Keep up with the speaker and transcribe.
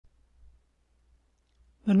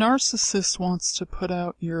The narcissist wants to put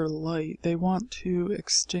out your light. They want to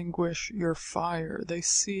extinguish your fire. They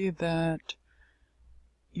see that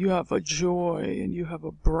you have a joy and you have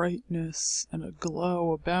a brightness and a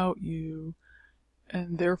glow about you,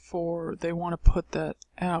 and therefore they want to put that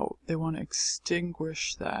out. They want to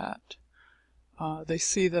extinguish that. They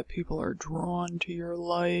see that people are drawn to your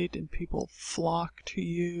light and people flock to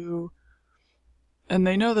you. And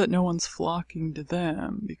they know that no one's flocking to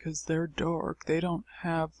them because they're dark. They don't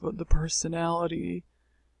have the personality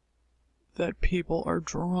that people are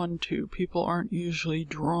drawn to. People aren't usually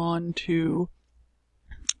drawn to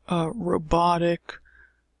robotic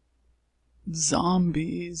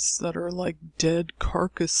zombies that are like dead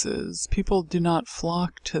carcasses. People do not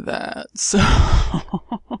flock to that. So,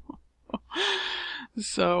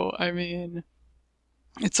 I mean,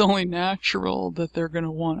 it's only natural that they're going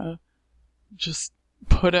to want to just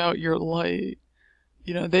put out your light.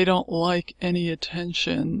 You know, they don't like any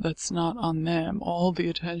attention that's not on them. All the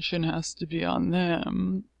attention has to be on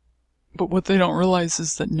them. But what they don't realize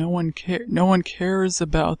is that no one cares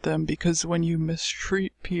about them, because when you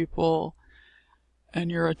mistreat people and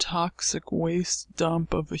you're a toxic waste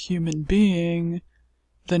dump of a human being,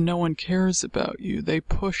 then no one cares about you. They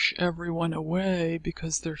push everyone away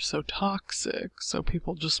because they're so toxic, so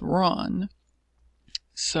people just run.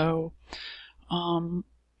 So,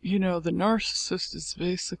 you know, the narcissist is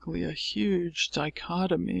basically a huge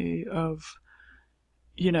dichotomy of,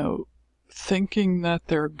 you know, thinking that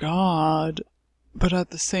they're God, but at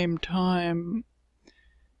the same time,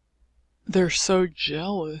 they're so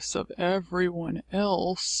jealous of everyone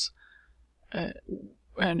else,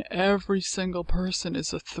 and every single person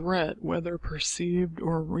is a threat, whether perceived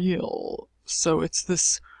or real. So it's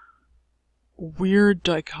this weird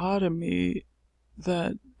dichotomy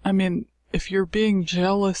that, I mean, if you're being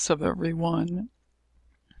jealous of everyone,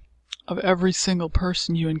 of every single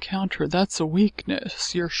person you encounter, that's a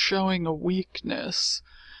weakness. You're showing a weakness.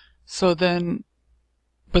 So then,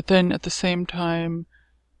 but then at the same time,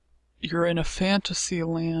 you're in a fantasy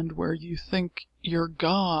land where you think you're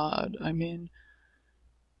God. I mean,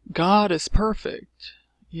 God is perfect.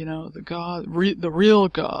 You know, the God, the real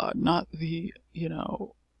God, not the, you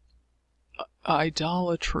know,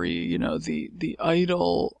 idolatry, you know, the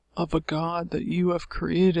idol of a God that you have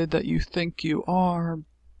created, that you think you are.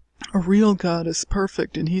 A real God is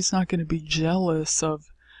perfect, and he's not going to be jealous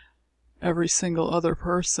of every single other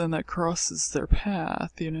person that crosses their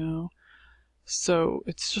path, you know. So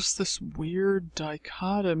it's just this weird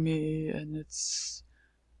dichotomy, and it's,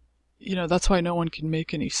 you know, that's why no one can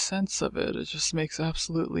make any sense of it. It just makes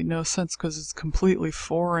absolutely no sense because it's completely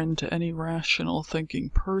foreign to any rational thinking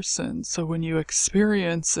person. So when you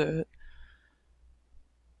experience it,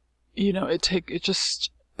 you know, it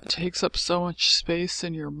just takes up so much space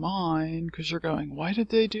in your mind because you're going, why did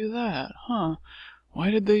they do that? Huh? Why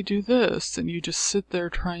did they do this? And you just sit there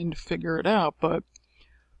trying to figure it out, but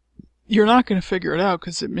you're not going to figure it out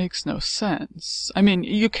because it makes no sense. I mean,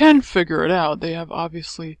 you can figure it out. They have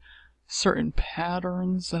obviously certain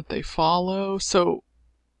patterns that they follow, so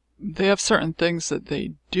they have certain things that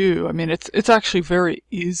they do. I mean, it's actually very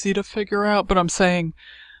easy to figure out, but I'm saying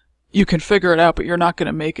you can figure it out, but you're not going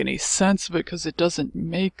to make any sense of it because it doesn't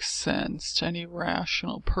make sense to any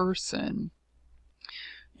rational person.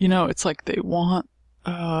 You know, it's like they want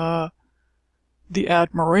the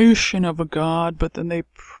admiration of a God, but then they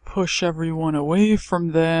push everyone away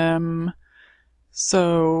from them.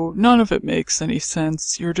 So none of it makes any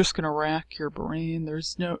sense. You're just going to rack your brain.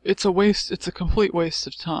 It's a complete waste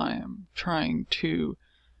of time trying to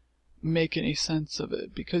make any sense of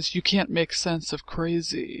it, because you can't make sense of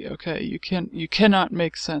crazy. Okay, you cannot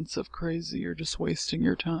make sense of crazy. You're just wasting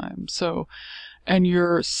your time. So, and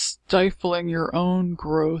you're stifling your own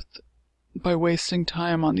growth by wasting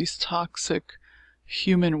time on these toxic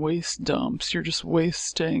human waste dumps. You're just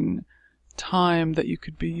wasting time that you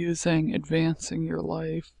could be using advancing your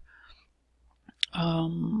life,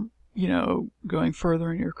 you know, going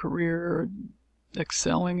further in your career,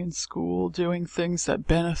 excelling in school, doing things that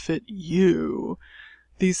benefit you.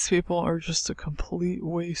 These people are just a complete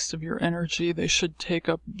waste of your energy. They should take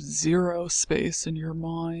up zero space in your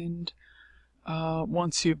mind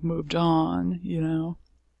once you've moved on, you know.